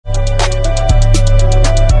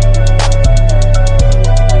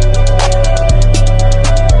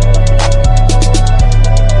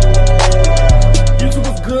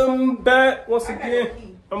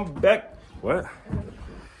back. What? And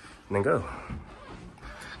then go.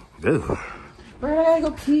 Go.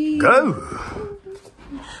 Go pee. Go.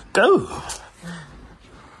 Go.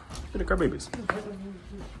 To the car babies.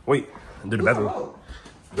 Wait. Do the bathroom.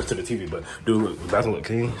 Go to the TV, but do the bathroom look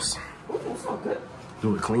clean. Ooh, so good.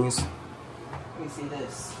 Do it cleans. Let me see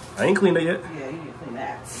this. I ain't cleaned that yet. Yeah, you need to clean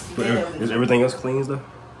that. But is everything else clean though?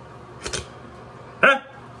 Huh?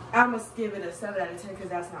 I must give it a 7 out of 10 because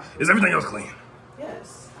that's not clean. Is everything else clean?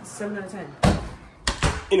 Yes. 7 out of 10.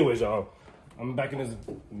 Anyways, y'all, I'm back in this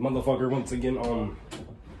motherfucker once again.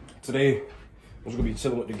 Today I'm just gonna be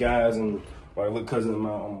chilling with the guys and my little cousin and my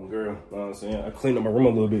girl. You know what I'm saying? I cleaned up my room a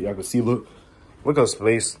little bit. Y'all can see. Look how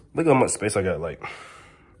space. Look how much space I got. Like,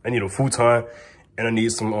 I need a futon and I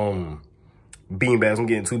need some bean bags. I'm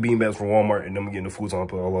getting 2 bean bags from Walmart and then I'm getting the futon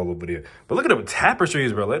put all over there. But look at the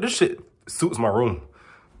tapestries, bro. Like, this shit suits my room.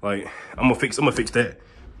 Like, I'm gonna fix that. You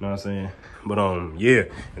know what I'm saying? But yeah.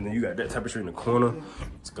 And then you got that tapestry in the corner.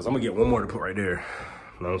 Cause I'm gonna get one more to put right there.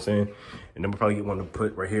 You know what I'm saying? And then we'll probably get one to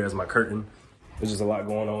put right here as my curtain. There's just a lot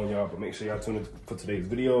going on, y'all. But make sure y'all tune in for today's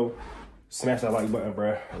video. Smash that like button,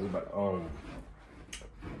 bro. I'm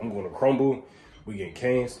going to Crumble. We getting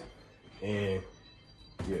Canes. And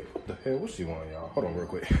yeah, the hell, what she want, y'all? Hold on real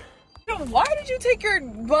quick. Yo, why did you take your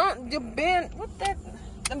band? What that?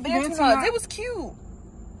 The band tonight? It was cute.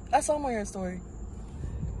 I saw my story.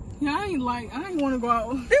 Yeah, I ain't want to go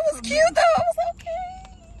out. It was cute though. I was okay.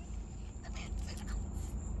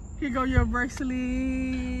 Here go your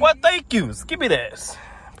bracelet. Well, thank you. Give me that.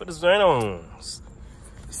 Put this right on.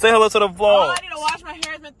 Say hello to the vlog. Oh, I need to wash my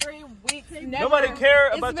hair. It's been 3 weeks. Nobody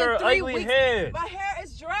cares about your ugly hair. My hair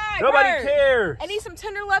is dry. Nobody cares. I need some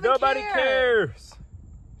tender loving care. Nobody cares.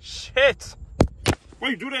 Shit. Why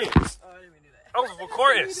you do that? Oh, I didn't even do that. I was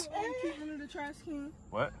recording. Keep under the trash can.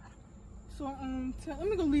 What? So let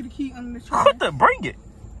me go leave the key under the trash. What the? Bring it.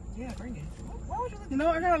 Yeah, bring it. Why would you leave? You know,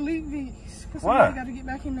 I gotta leave these because Why? somebody gotta get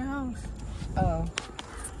back in the house. Oh.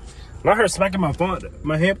 Not her smacking my phone.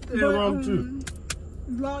 My hand wrong too.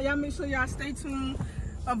 Vlog, y'all make sure y'all stay tuned.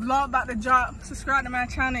 A vlog about to drop. Subscribe to my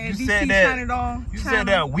channel at You DC said that. Channel. You said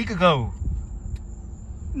that a week ago.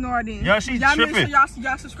 No, I didn't. Y'all, she's y'all tripping. Make sure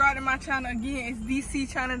y'all subscribe to my channel again. It's DC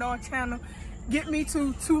Channel. Get me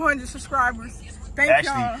to 200 subscribers. Thank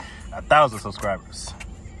y'all. Actually, 1,000 subscribers.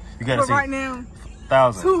 You gotta But see. right now,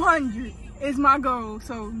 1,000. 200 is my goal.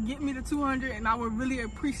 So get me to 200, and I would really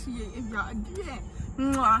appreciate if y'all do that.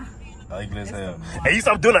 Mwah. Ugly as hell. Hey, you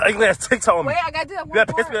stop doing that ugly ass TikTok on me. Wait, I gotta do that one You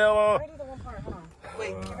gotta part. piss me off. I gotta do that one part. Hold on.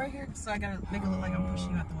 Wait, get right here. So I gotta make it look like I'm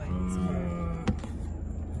pushing you out the way.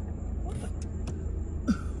 What the?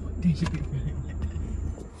 Did you be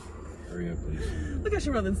Hurry up, please. Look at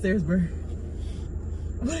your brother upstairs, bro.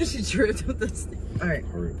 What is she tripped with this? All right.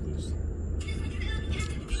 Hurry up, please.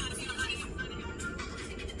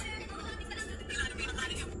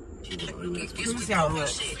 Let me see how it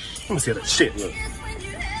looks. Let me see how that shit look.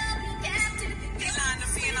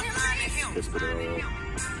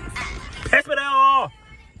 Pass me that all.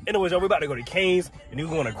 Anyways, y'all, we about to go to Cane's and we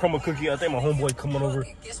going to Crumble Cookie. I think my homeboy coming over.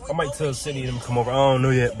 I might tell Cindy them to come over. I don't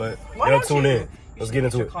know yet, but y'all tune in. Let's get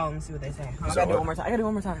into it. Call them and see what they say. I gotta do it one more time. I gotta do it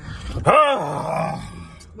one more time.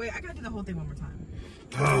 Wait, I gotta do the whole thing one more time.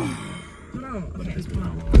 Hold on. Okay, hold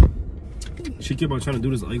on. She keep on trying to do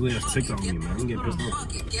this ugly ass TikTok on me, man. I'm getting pissed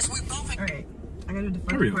off. Alright. I gotta do the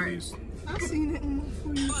first Hurry up, part. please. I've seen it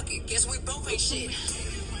for you. Guess we both ain't shit.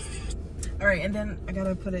 Alright, and then I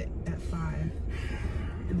gotta put it at 5.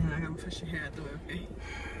 And then I gotta push your hair out the way, okay?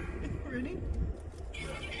 Ready?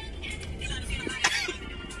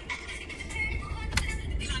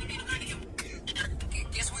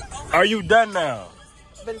 Are you done now?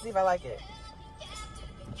 Better see if I like it.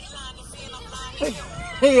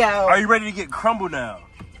 Yeah. Are you ready to get crumble now?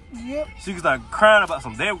 Yep. She was like crying about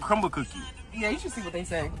some damn crumble cookie. Yeah, you should see what they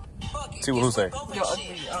say. See what who say? Your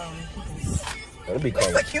ugly cookies. That'll be This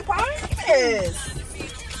is cold. a coupon? Yes.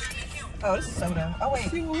 Oh, this is soda. Oh wait.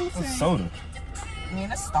 See what who That's saying? soda. I mean,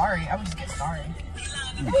 that's Starry. I would just get Starry.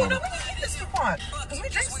 Hey, no, we can get this coupon because we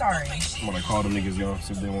drink Starry. I'm gonna call them niggas, y'all,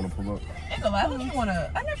 see if they want to pull up. Ain't gonna lie, I wouldn't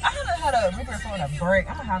wanna. I haven't had a root beer float in a break.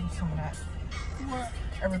 I'm gonna have some of that. What?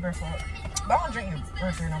 A root beer float. But I don't drink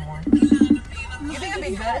root beer no more. You think it'd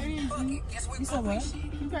be good? You said what?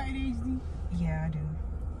 You got ADHD. Yeah, I do.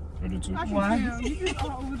 I do too. I can Why? tell. You just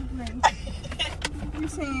all over the place. You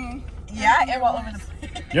saying? Yeah, I am all over the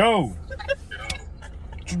place. Yo!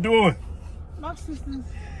 What you doing? My sisters be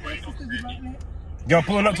like that. Y'all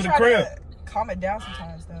pulling up to the Try crib? Calm it down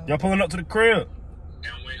sometimes, though. Y'all pulling up to the crib?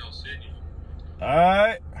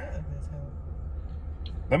 Alright.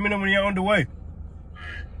 Let me know when you're on the way.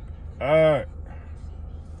 Alright.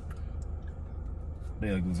 They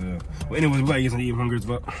ugly as hell. But anyways, we gotta get some to eat. I'm hungry as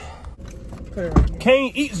fuck. Put it right here.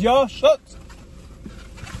 Kane eats, y'all. Shucks.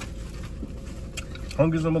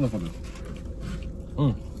 Hungry as a motherfucker.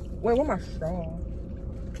 Wait, where's my straw?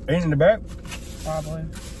 Ain't in the back? Probably.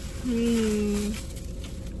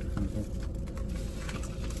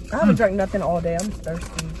 I haven't drank nothing all day. I'm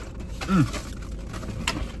thirsty.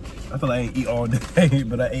 I feel like I ain't eat all day,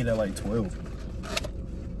 but I ate at like 12.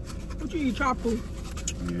 What you eat, chocolate?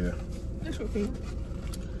 Yeah. That's okay.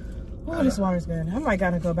 Oh, this water's good. I might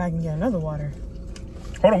gotta go back and get another water.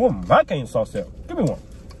 Hold on, what my cane sauce at? Give me one.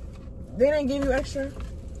 They didn't give you extra?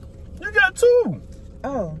 You got 2.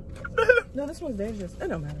 Oh. No, this one's theirs. Just it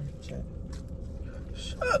don't matter. Shit.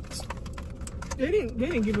 Shucks. They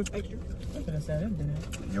didn't give us extra. I could have said it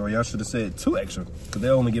didn't. Yo, y'all should have said 2 extra, because they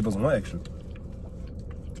only give us 1 extra.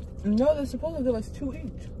 No, they're supposed to give us 2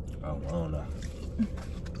 each. Oh, I don't know.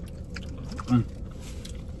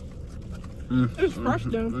 It's fresh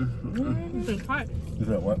though. It's hot. You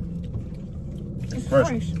said what? It's fresh.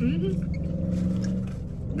 fresh.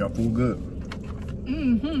 Y'all food good?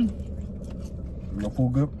 Y'all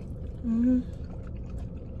food good?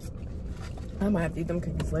 I might have to eat them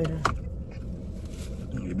cookies later.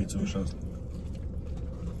 Give me 2 shots.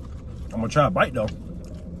 I'm gonna try a bite though.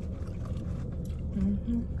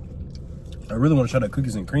 I really want to try that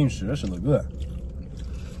cookies and cream shit. That should look good.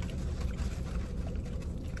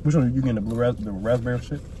 Which one are you getting? The blue raspberry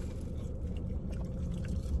shit?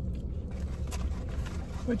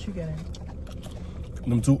 What you getting?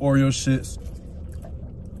 Them 2 Oreo shits.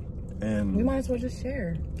 And We might as well just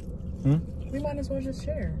share. Hmm? We might as well just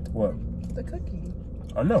share what? the cookie.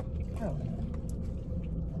 I know. Oh.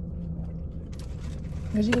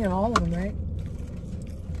 Because you getting all of them, right?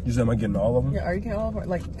 You said am I getting all of them? Yeah, are you getting all of them?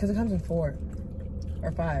 Like, because it comes in 4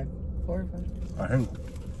 or 5. 4 or 5? I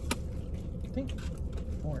think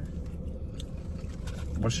 4.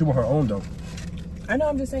 But she want her own though. I know,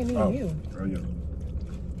 I'm just saying me and you. Oh yeah.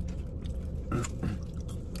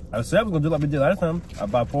 I said I was gonna do like we did last time. I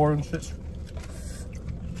buy 4 and shit.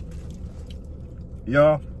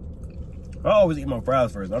 Y'all, I always eat my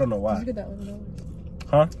fries first. I don't know why. Did you get that $11?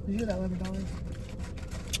 Huh? Did you get that $11?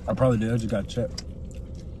 I probably did. I just got checked.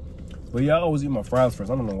 But yeah, I always eat my fries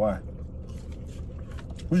first. I don't know why.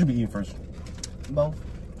 What you be eating first? Both.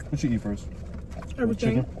 What you eat first?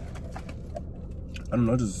 Everything. Chicken? I don't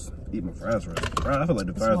know. Just eat my fries first. I feel like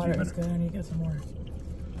the This fries water be is better. good. I need to get some more.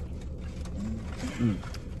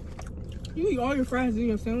 You eat all your fries in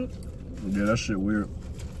your sandwich? Yeah, that shit weird.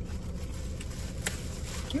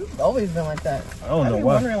 You've always been like that. I don't know I've been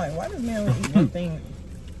why. wondering, like, why does man only eat one thing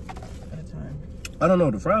at a time? I don't know.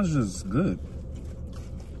 The fries is just good.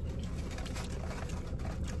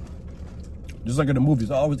 Just like in the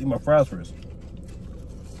movies, I always eat my fries first.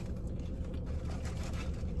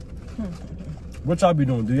 What y'all be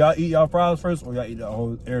doing? Do y'all eat y'all fries first, or y'all eat the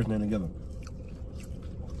whole everything together?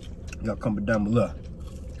 Y'all comment down below.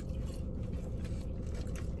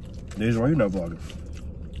 Deja, why you not vlogging?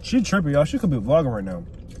 She tripping, y'all. She could be vlogging right now.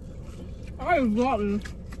 I was vlogging.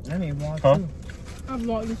 I need to vlog Huh? too. I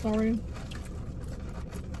vlogged this already.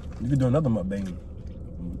 You could do another mukbang.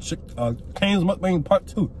 Kane's mukbang part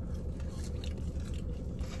 2.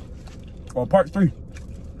 Or part 3.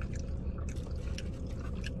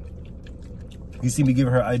 You see me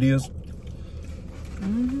giving her ideas?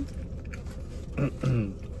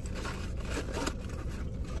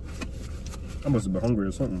 I must have been hungry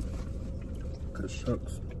or something. Cause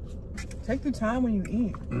shucks. Take your time when you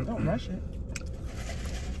eat. Don't rush it.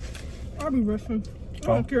 I be rushing. I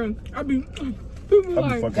Huh? don't care. I be people I be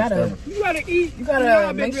like, fucking gotta- starving. you gotta eat. You gotta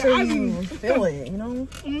Yeah, make baby, sure I you be- feel it, you know?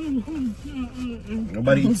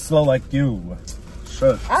 Nobody eats slow like you.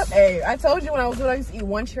 Shucks. I told you when I was little, I used to eat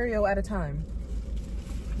 1 Cheerio at a time.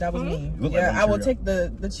 That was me. Look like Yeah, one I will Cheerio. take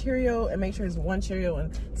the Cheerio and make sure it's 1 Cheerio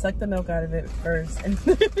and suck the milk out of it first. And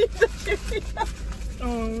then eat the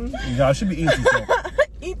Cheerio. Y'all should be eating too slow.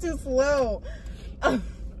 Eat too slow. Are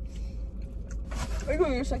you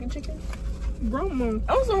going to your second chicken? Bro, mom.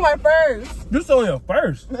 I was on my first. This only a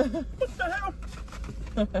first. What the hell?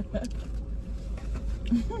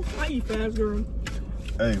 I eat fast, girl.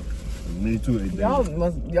 Hey, me too. Yeah,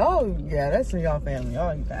 that's in y'all family.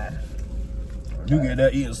 Y'all eat that. You get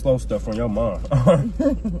that eating slow stuff from your mom.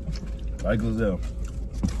 Like Gazelle.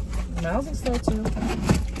 Miles is slow too.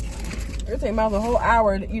 It'll take Miles a whole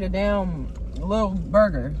hour to eat a damn little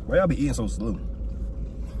burger. Why y'all be eating so slow?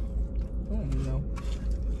 I don't know.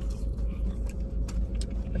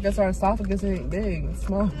 I guess our esophagus ain't big. It's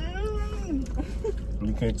small.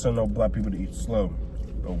 You can't tell no black people to eat slow.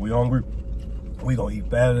 If we hungry, we gonna eat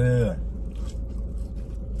fast.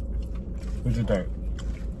 What you think?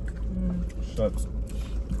 Shucks.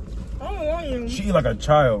 lying. She eat like a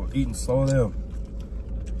child, eating slow down.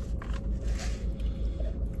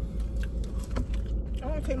 I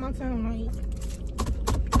want to take my time when I eat.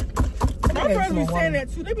 My friends be saying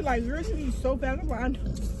that too. They be like, girl, she eat so fast. I'm like,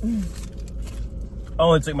 I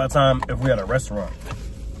only take my time if we at a restaurant.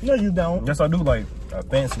 No, you don't. Yes, I do, like a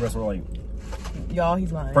fancy restaurant, like Y'all,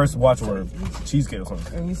 he's lying. First Watch or cheesecake or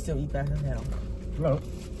something. And you still eat fast as hell. No.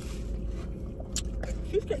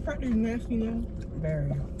 Cheesecake factory is nasty now.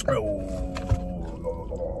 Very.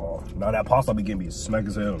 Oh, now that pasta be getting me smack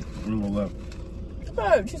as hell.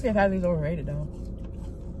 But Cheesecake Factory is overrated though.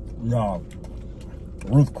 No.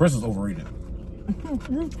 Ruth Chris is overrated.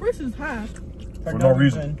 Ruth Chris is high. For no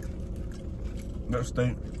reason. That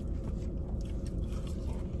steak.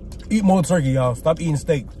 Eat more turkey, y'all. Stop eating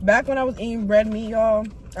steak. Back when I was eating red meat, y'all,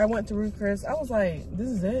 I went to Ruth Chris. I was like, this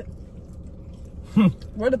is it?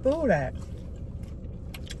 Where the food at?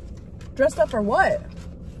 Dressed up for what?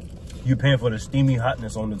 You paying for the steamy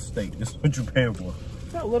hotness on the steak. This is what you paying for.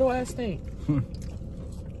 That little ass steak. I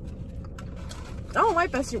don't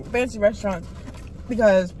like fancy restaurants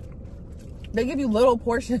because they give you little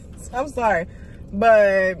portions. I'm sorry.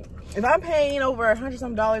 But if I'm paying over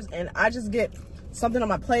 $100-something and I just get something on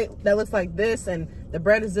my plate that looks like this and the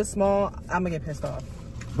bread is this small, I'm gonna get pissed off.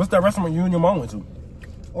 What's that restaurant you and your mom went to?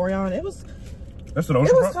 Orion, it was That's the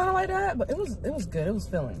Ocean Front? kind of like that, but it was good. It was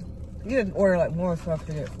filling. You didn't order like more stuff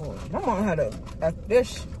to get full. My mom had a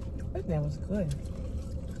fish. That thing was good.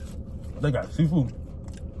 They got seafood.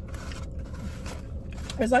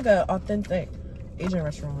 It's like an authentic Asian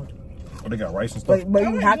restaurant. Oh, they got rice and stuff. But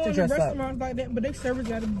you I have like to going dress up. restaurants like that, but their service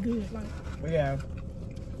gotta be good. Like, Yeah.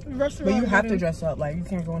 restaurant. But you have to dress up. Like, you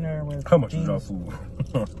can't go in there with How much is jeans. y'all food?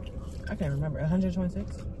 I can't remember.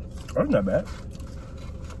 126? That's not bad.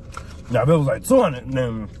 Now, if it was like 200,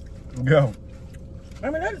 then go. I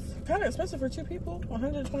mean, that's kind of expensive for two people.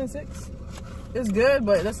 126. It's good,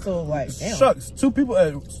 but that's still like, damn. Shucks, 2 people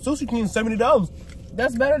at Sushi King, $70.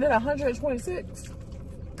 That's better than 126.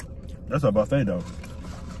 That's a buffet, though.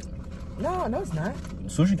 No, it's not.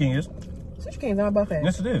 Sushi King is. Sushi King's not a buffet.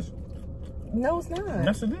 Yes, it is. No, it's not.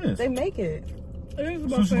 Yes, it is. They make it. It is a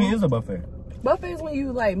Sushi buffet. King is a buffet. Buffet is when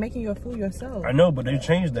you like making your food yourself. I know, but they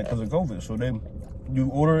changed that because of COVID. So you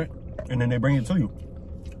order it and then they bring it to you.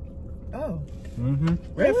 Oh. Mm-hmm.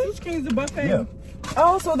 Really? Yeah, Sushi King's a buffet. Yeah.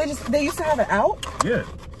 Oh, so they used to have it out? Yeah.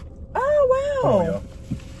 Oh, wow. Oh, yeah.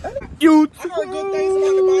 I heard good things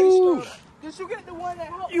about the body scrub. Did you get the one that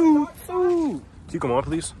helped with dark spots? Key, come on,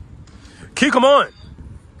 please. Key, come on.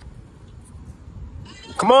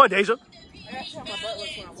 Come on, Deja. That's how my butt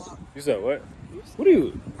looks when I walk. You said what? What are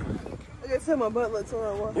you? That's how my butt looks when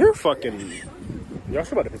I walk. You're fucking. Y'all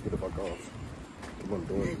should about to piss me the fuck off. What I'm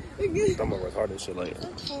doing. I'm over hard and shit like.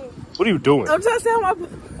 What are you doing? I'm trying to see how my butt.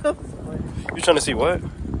 You trying to see what?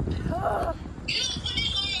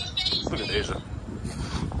 Look at Deja.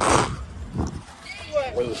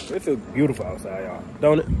 Well, it feels beautiful outside, y'all.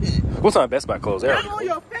 Don't it? What's on Best Buy clothes? Not on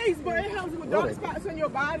your face, but it helps with dark spots on your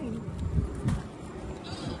body.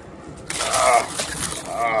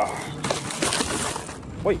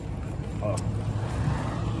 Wait.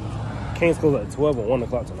 Cane's close at 12 or 1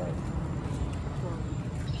 o'clock tonight.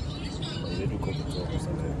 Oh, they do close at 12 on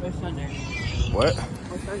Sunday. It's Sunday. What?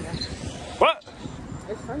 It's Sunday. What?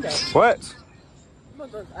 It's Sunday. What? I'm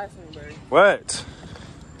gonna go to Ice Cream Bird. What?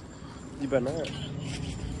 You better not.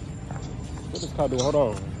 What this car doing? Hold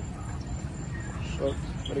on.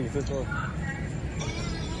 What are you fixing on?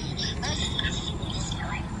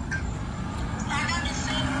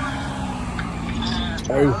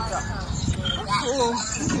 Hey.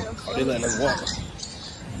 Oh, they letting us walk.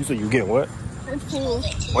 You said you get what? It's full.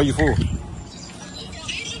 Why you full?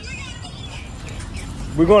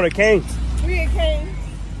 We're going to Cane's. We ain't came.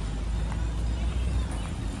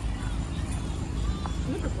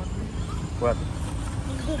 What?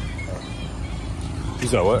 You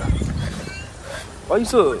said what? Why you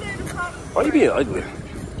so? Why you being ugly?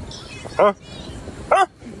 Huh? Huh?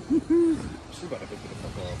 She about to piss me the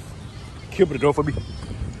fuck off. Can you open the door for me?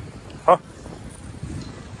 Huh?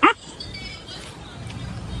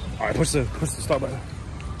 All right, push the start button.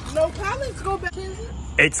 No, Collins, go back.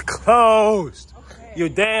 It's closed. Okay. You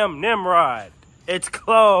damn Nimrod. It's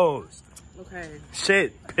closed. Okay.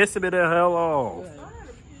 Shit, pissing me the hell off.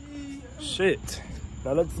 Shit.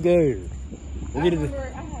 Now let's go. We need to.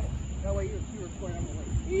 Oh, wait, you recording. I'm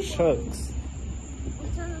gonna Shucks.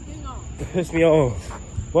 turn the thing off. Piss me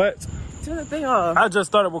off. What? Turn the thing off. I just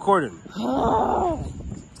started recording.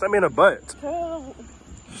 Stop me in the butt.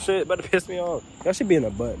 Shit, about to piss me off. Y'all should be in the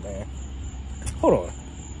butt, man. Hold on.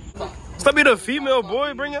 Stop being a female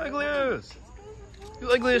boy. Bring your ugly ass. You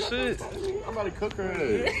ugly as shit. I'm about to cook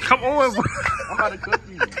her. Come on, bro. I'm about to cook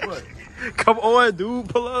you. What? Come on, dude.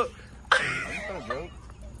 Pull up. Are you trying to joke?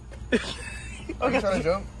 Are you trying to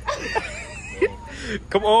joke?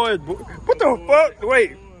 Come on. What the fuck?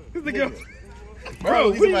 Wait. This nigga.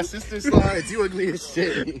 Bro, these are my sister's slides. You ugly as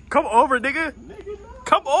shit. Come over, nigga.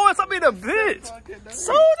 Come on. Stop being a bitch.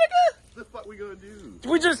 So, nigga. What the fuck we gonna do?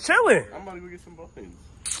 We just chilling. I'm about to go get some buns.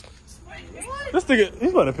 This nigga,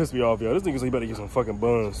 he's about to piss me off, yo. This nigga's about to get some fucking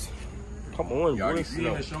buns. Come on, You boy. ain't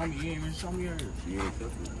even show me her. She ain't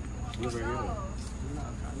cooking. Look right here.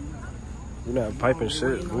 You're not piping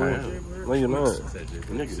shit, boy. No, you're not.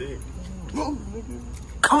 Nigga.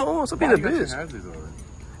 Come on, stop being a bitch.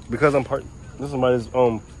 Because I'm part. This is somebody's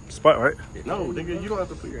spot, right? No, nigga, you don't have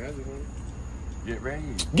to put your hazards on. Get ready.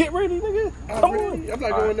 Get ready, nigga. Come on. I'm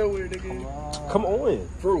not going nowhere, nigga. Come on.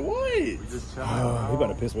 For what? He about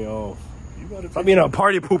to piss me off. Stop being a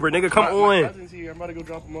party pooper, nigga. Come My on. cousin's here. I'm about to go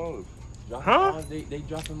drop him off. Huh? They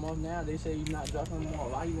drop him off now. They say you're not dropping him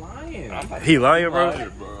off. Why you lying? He lying, bro.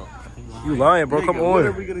 You lying, bro. Come What are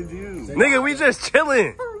on. we gonna do? Nigga, we just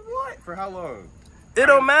chilling. For what? For how long? It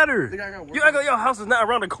don't matter. Nigga, I got work. You act like your house is not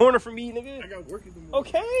around the corner from me, nigga. I got work in the morning.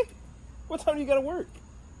 Okay. What time do you gotta work?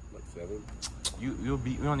 Like 7. You're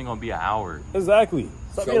only gonna be an hour. Exactly.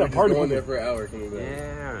 Stop being a party going there pooper. for an hour coming back.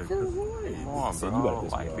 Yeah. For what? Come on, So bro. you better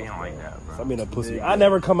piss Why me you being off, like bro. that, bro? Stop being a pussy. I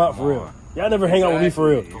never come out for real. Y'all never hang out with me for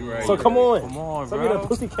real. You're right, So you're come right. on. Come on, Stop being a bro.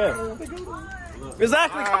 pussy cat.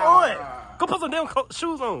 Exactly. Come on. Go put some damn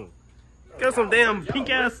shoes on. Get some damn pink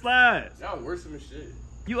ass slides. Y'all worse than shit.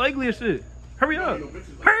 You ugly as shit. Hurry up.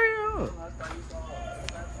 Hurry up.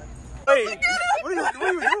 Wait. What are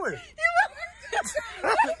you doing?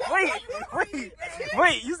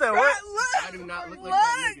 Wait. You said what? I do not look like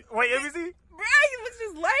that nigga. Wait, let me see. Bro, he looks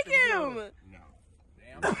just like him.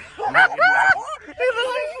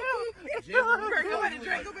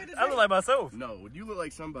 I look like myself. No, you look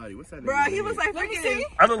like somebody. What's that nigga? Bro, he looks like freaking.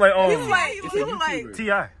 I look like He look like.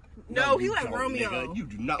 T.I. No, he like don't, Romeo. Nigga. You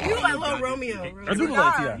do not. He look like little Romeo. I do look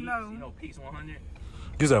like T.I. No, Peace 100.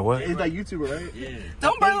 You said what? He's like YouTuber, right? Yeah.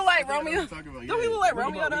 Don't bro look like Romeo. Don't Don't he look like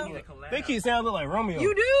Romeo though? They keep saying I look like Romeo.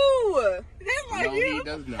 You do. That's like No, you. he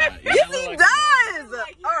does not. Yes, he does.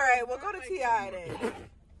 All right, well, go to T.I. then.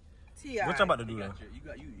 T.I. What y'all about to do now?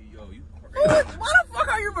 Why the fuck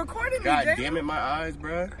are you recording me, God Jay? damn it, my eyes,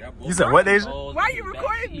 bruh. You said what, Deja? Why are you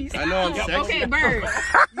recording me? I know I'm sexy. Okay, Bird.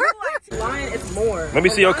 You like lying? It's more. Let me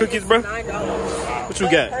see your cookies, bro. $9. What you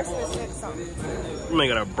got? Person is sent something. You might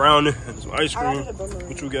got a brownie and some ice cream.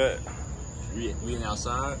 What you got? We in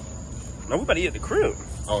outside? No, we about to eat at the crib.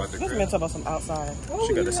 Oh, at the This man talking about some outside.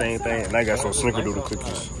 She got the same thing, and I got some snickerdoodle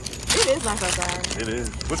cookies. It is nice outside. It is.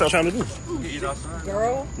 What y'all trying to do? Eat outside?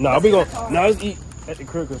 Girl. Nah, we going. Nah, let's eat at the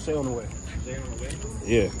crib because Shay on the way.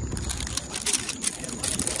 Yeah.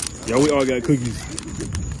 Yeah, we all got cookies.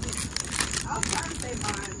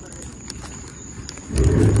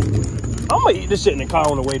 I'm gonna eat this shit in the car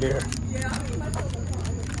on the way there.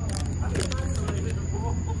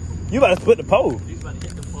 You about to split the pole. He's about to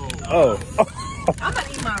hit the pole. Oh. I'm gonna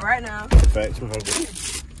eat mine right now. Facts. I'm hungry.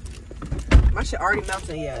 My shit already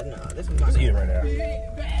melted. Yeah, no, this is Let's my eat it right now.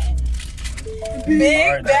 big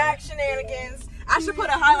Alright, back shenanigans. I should put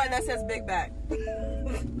a highlight that says big back.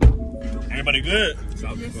 Everybody good?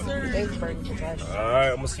 Thanks for All right,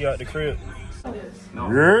 I'm gonna see you at the crib.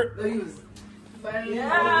 Yeah.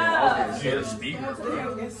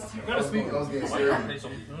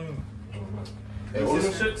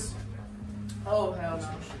 Oh, hell no.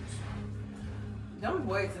 Them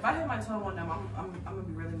boys, if I hit my toe on them, I'm gonna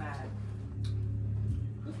be really mad.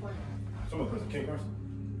 Someone put some King Carson.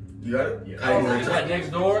 You got it? Yeah. Is that next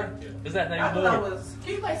door? Is that I next thought that door? was.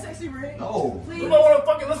 Can you play Sexy Red? No. Please. You don't want to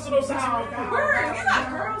fucking listen to those sexy Word, you got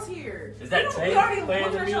girls here. Is that We Tay already playing the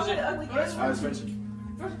looked at y'all music? ugly kids.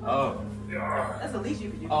 Oh. That's the least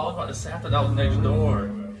you could do. Oh, I was about to say, I thought that was next door.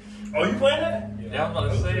 Oh, you playing that? Yeah, I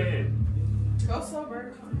was about to say. Go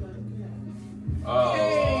sober. Oh.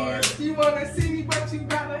 Hey, you wanna see me, but you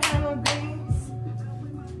gotta handle things.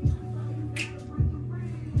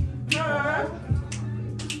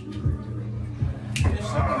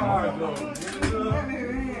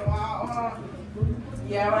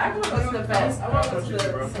 Yeah, but I want to listen to Fest. I want to listen to.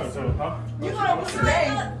 You know what's today?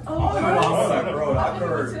 Oh,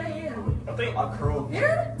 I think I curled.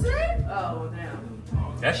 Here? Today? Oh,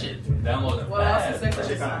 damn. That shit downloaded What else is fast.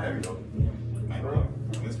 sexy? Kind of heavy though.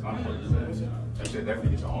 That shit definitely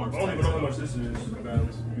gets your arms. I don't even know how much this is.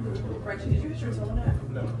 Reggie, did you get your toe on that?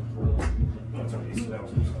 No. I'm turning these down.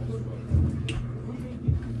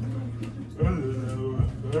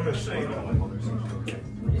 I'm ashamed.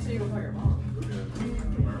 You said you were for your mom.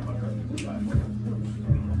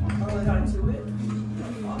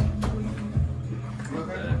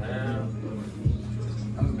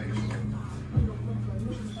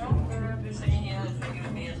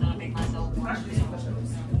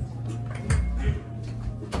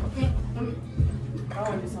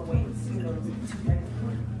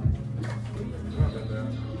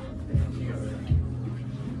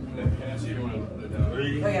 Oh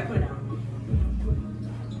yeah, put it down.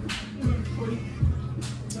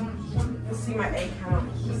 Let's see my egg count.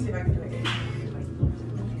 Let's see if I can do an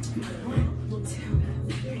egg.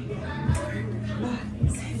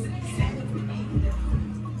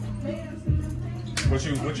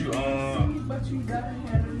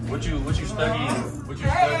 What you study?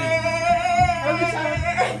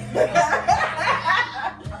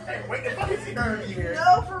 Hey, wait, the fuck is he gonna be here?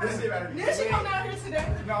 No, for real. Did she come down here today?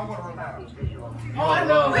 No, I'm gonna run out. Oh, I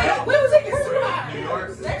know. Wait, we was taking New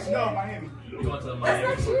York? Next year? No, Miami. You going to Miami?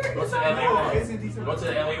 That's next year. Go to It's LA not- No, one. it's in December. Go to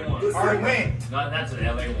the LA one. Alright, when? Not to the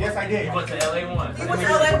LA one. Yes, I did. You went to LA one. He went to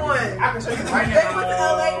LA one. I can show you right They now. went to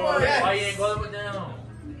LA one. Yes. Why you ain't going down?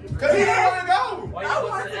 Cause he didn't want to go. Why I you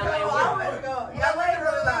wanted going to to go. LA I one? wanted to go. LA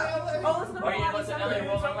really loud. Oh, listen to Why you ain't going to LA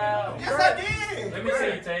Rolling Loud? Yes, I did. Let me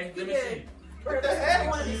see, Tay. Let me see. What the heck?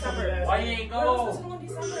 Why you ain't go?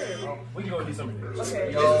 We can go in December.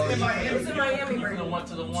 Okay. Yo, in Miami. It's in Miami, you could Brady. have went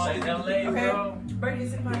to the one in LA, Okay. bro. Brady,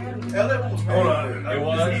 it's in Miami. LA was Hold on. It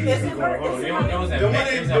was. It's in It was at The one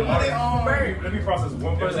March. in, the one in, Let me process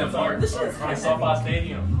one It was person at March. This shit's In SoFi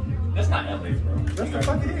Stadium. That's not LA, bro. that's the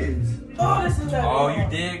fuck it is. Oh, this is LA. Oh, you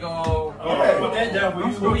did go. Yeah. Put that down.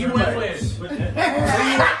 Who you went with?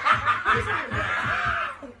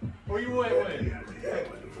 Who you went with?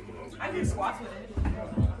 I did squats with it.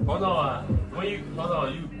 Hold on. When you hold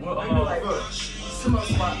on, you what, Like, sumo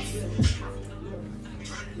squats.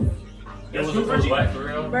 it was a black for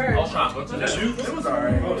real. Bird. I was trying to go to that. It was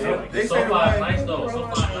alright. They So said far like, nice though. So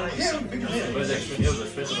far nice. yeah, But it was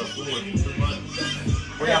expensive of food. Too much.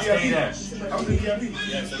 Where y'all staying at? I was in VIP.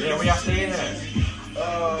 Yeah, where y'all staying at?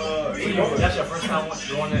 That's your first time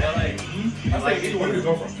going to LA. I Like, said, where did you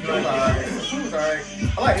go from? It was alright. It was alright.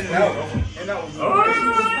 I like it now. And that was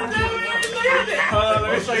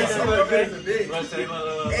Let me show you this real quick. Let's say,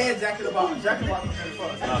 look. And Jacket the Box. Jacket the Box was really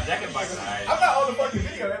fun. Jacket box, alright. I'm not on the fucking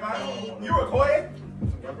video, am I? You recording?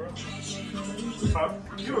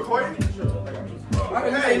 You recording? I've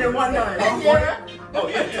been saying it one time. Yeah. Oh,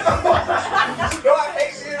 yeah. No, I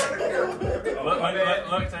hate seeing it on the camera.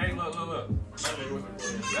 Look, Tay, look.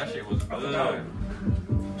 That shit was good.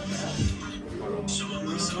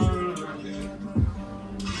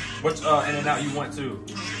 Which In and Out you went to?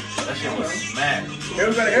 That shit was smack. It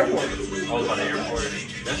was at the airport. Oh, by the airport.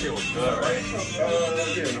 That shit was good, right?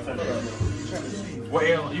 Yeah. What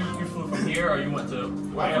airline? You flew from here or you went to?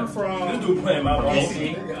 Where? I'm from This dude playing my ball.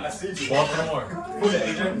 DC? I see you. Baltimore. Who's that,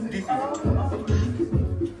 agent? DC.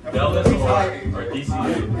 Dallas or DC?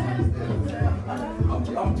 I'm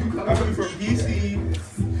coming from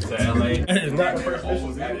DC. To LA. It's not the first Oh, it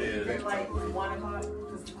is. Like 1 o'clock.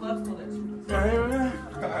 Because the club's still there.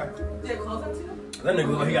 Alright. Did it close at 2? That nigga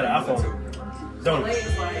look like he got an iPhone. Don't Late it?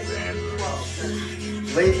 is like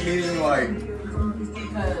 12. Late meaning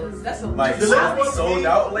Because that's a like sold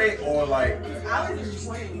out late or like Ours is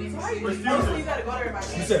 20. So how you you gotta go there by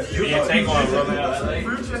He 10. said, You can't take on Rolling Out LA.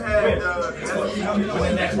 Future had When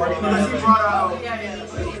the next one in he LA? brought out Yeah.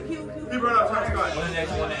 he brought out Travis Scott. When the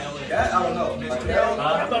next one in LA? that. I don't know. Like,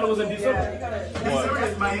 I thought it was in December. Yeah, you gotta. December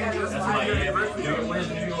is Miami. That's Miami. When is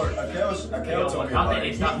New York? Akil told me I think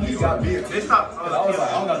they stopped New he York. got beat. They stopped. I was like,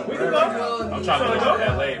 I don't got no bread right now. I'm trying to go to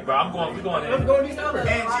LA, bro. We going Let's in. go in December.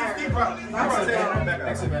 And Chief Keef brought Taylor back.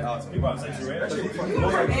 Next event out to He me. brought Sexy Red. You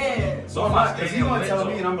were in. So Cause my he stadium want lit, to tell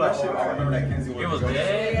me, though. and I'm like, shit, I remember that Kenzie It was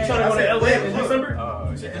dead. You trying to go to LA in December?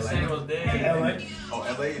 Shit, this thing was dead. LA.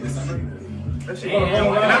 Oh, LA in December. That shit. Damn,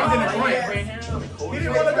 And I was in Detroit. He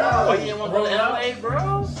didn't want to Why go. you didn't want to go to LA,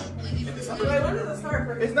 bro? Wait, when does it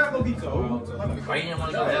start? It's not gonna be cold. Why you didn't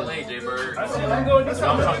want to go to LA, J-Bird? I said, I'm going to I'm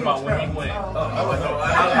December. talking about when he went. I was going.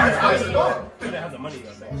 I didn't have the money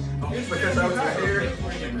that day. Because I was out here.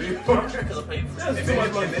 Because I paid for it. That's too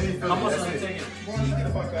much money. How much was the ticket?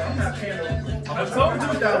 I told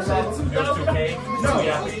you that was It was 2K? No.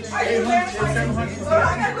 Yeah. Are you there? So I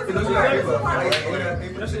got to look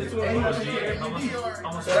at that shit too How much. much?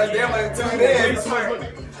 How much? So that's damn like 2 days.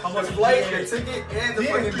 How much The flight, the ticket, and the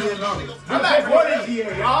fucking being on it. I'm not going to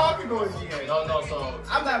GA. Y'all can go to GA. No, so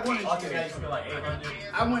I'm not going to okay, GA. you spent like 800.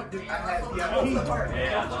 I had VIP.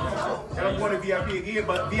 Yeah, I know. And I'm going to VIP again,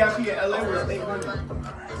 but VIP in LA was 800.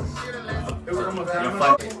 It was almost Your 900.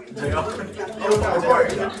 flight. It was not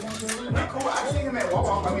important. Cool. I seen him at Walk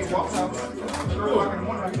House. I mean, Walk House. 3 o'clock in the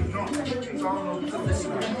morning, I was drunk. So I don't know.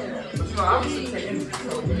 But you know, I was just taking it.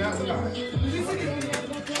 So we're not.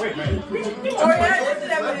 Wait, man. Oh, yeah, this is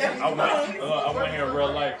that video. I went here in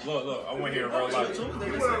real life. Look, I went here in real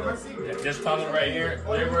life. This tunnel right here,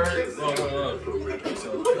 look.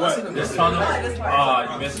 What? This tunnel?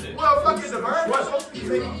 You missed it. Well, fucking the bird was supposed to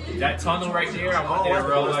be. That tunnel right there, I went there in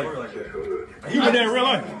real life. You been there in real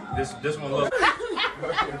life? This one look.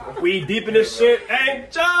 We deep in this shit. Hey,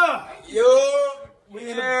 Ja! Yo!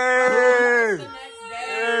 Yeah!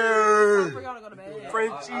 For y'all to go to bed.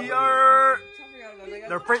 Frenchie,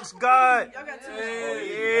 the French God.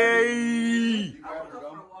 Hey!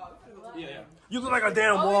 You look like a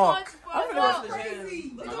damn walk. I'm gonna go to the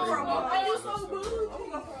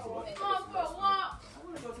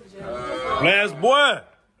gym. Last boy.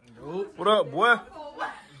 What up, boy?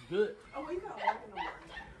 Good.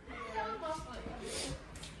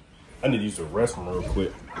 I need to use the restroom real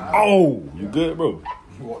quick. Oh, you good, bro?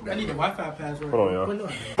 I need the Wi-Fi password. Hold on, y'all.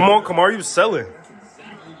 Come on, Kamar, you selling?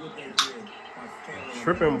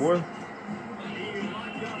 Tripping, boy.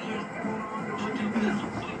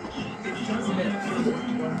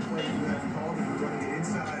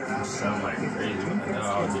 Sound like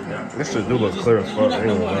crazy. This shit do look clear as fuck.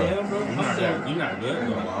 Anyway, You're not good.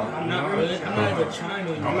 I'm not good. I'm not even trying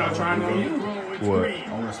on you. I'm not trying on you. what? I'm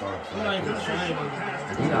gonna start. I'm not even trying on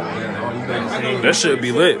you. That shit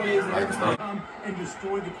be lit. And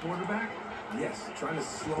destroy the quarterback? Yes, trying to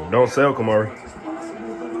slow Don't sell, Kamari. as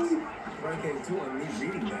possible, but it's Frank too, and me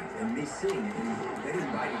reading that and me seeing and they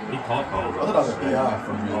didn't buy He called I thought that was PI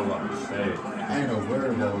from me. Hold on, say it. I ain't no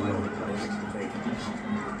worried about it.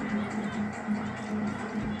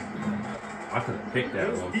 I could have picked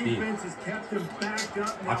that This low key. defense has kept them backed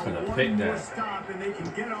up. I Now could have one picked more that. stop and they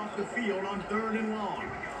can get off the field on 3rd and long.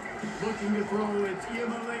 Looking to throw, it's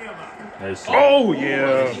Iamaleava. Oh,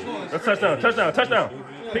 yeah. That's touchdown, touchdown, touchdown.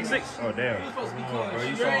 Pick 6. Oh, damn. Bro,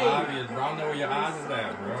 you so obvious, bro. I know where your eyes is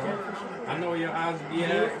at, bro. I know where your eyes be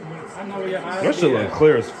at. I know where your eyes That shit be look at.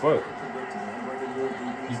 clear as fuck.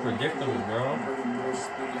 He's predictable, bro.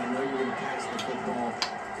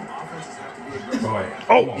 Boy,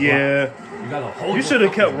 Oh, yeah. you gotta hold. You the should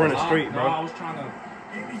have kept fucking running block, straight, bro. I was trying to.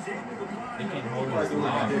 He can't hold his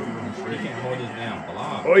block. He can't hold his damn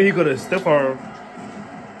block. Or you could have stiff arm.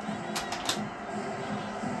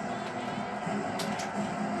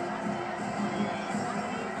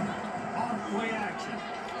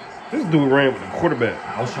 This dude ran with the quarterback.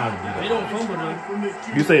 I was trying to do They that. don't fumble though.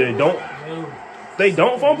 You say they don't? No. They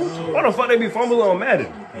don't fumble? Why the fuck they be fumbling on Madden?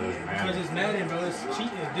 Because it's Madden, bro. It's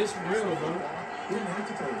cheating. This real, bro.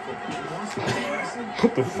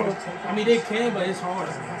 What the fuck? I mean, they can, but it's hard.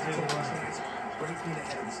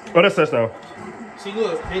 Oh, that's touchdown. See,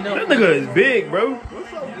 look. They know. That nigga is big, bro. It's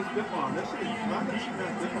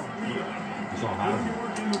on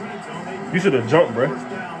high. You should have jumped, bro.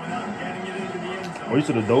 Or you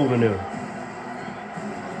should have dove in there.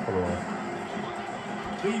 Hold on.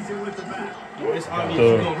 It's obvious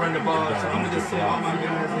you're going to run the ball, so I'm going to just send all my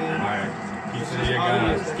guys in. Alright. Keep sending your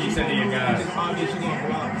guys. Keep sending your guys. It's obvious you're going to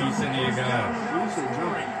block. Keep sending your guys.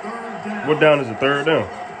 What down is it? 3rd down.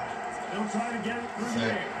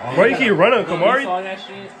 Why you keep running, You Kamari? saw that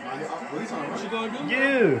shit? What you going to do?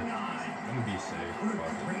 Yeah. Let me be safe.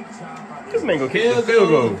 Fuck This man gonna kick the field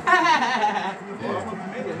goal. it. He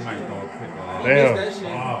might go pick off. Damn. That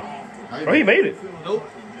shit. Oh, he made it. Nope.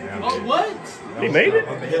 Oh, what? He made it?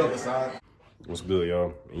 The hit on the side. What's good,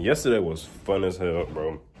 y'all? And yesterday was fun as hell,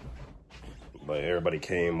 bro. Like, everybody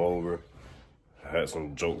came over, had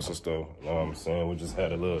some jokes and stuff. You know what I'm saying? We just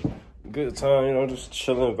had a little good time, you know, just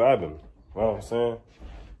chilling, vibing. You know what I'm saying?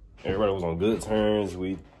 Everybody was on good terms.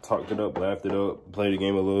 We talked it up, laughed it up, played the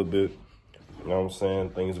game a little bit. You know what I'm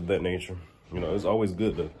saying? Things of that nature. You know, it's always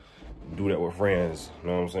good to do that with friends. You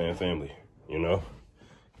know what I'm saying? Family, you know?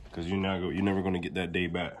 Because you're never going to get that day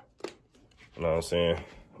back. You know what I'm saying?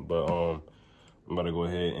 But I'm about to go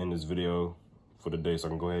ahead and end this video for the day so I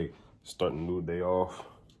can go ahead and start the new day off.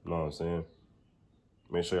 You know what I'm saying?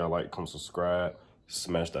 Make sure y'all like, come subscribe,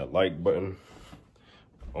 smash that like button.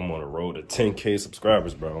 I'm on the road to 10K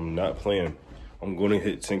subscribers, bro. I'm not playing. I'm going to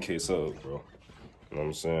hit 10K subs, bro. You know what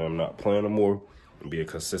I'm saying? I'm not playing no more. I'm being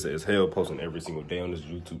consistent as hell, posting every single day on this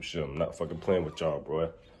YouTube shit. I'm not fucking playing with y'all, bro. You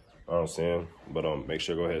know what I'm saying? But make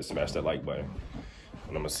sure go ahead and smash that like button.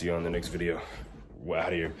 And I'm gonna see you on the next video. We're out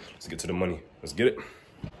of here. Let's get to the money. Let's get it.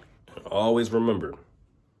 And always remember,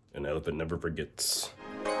 an elephant never forgets.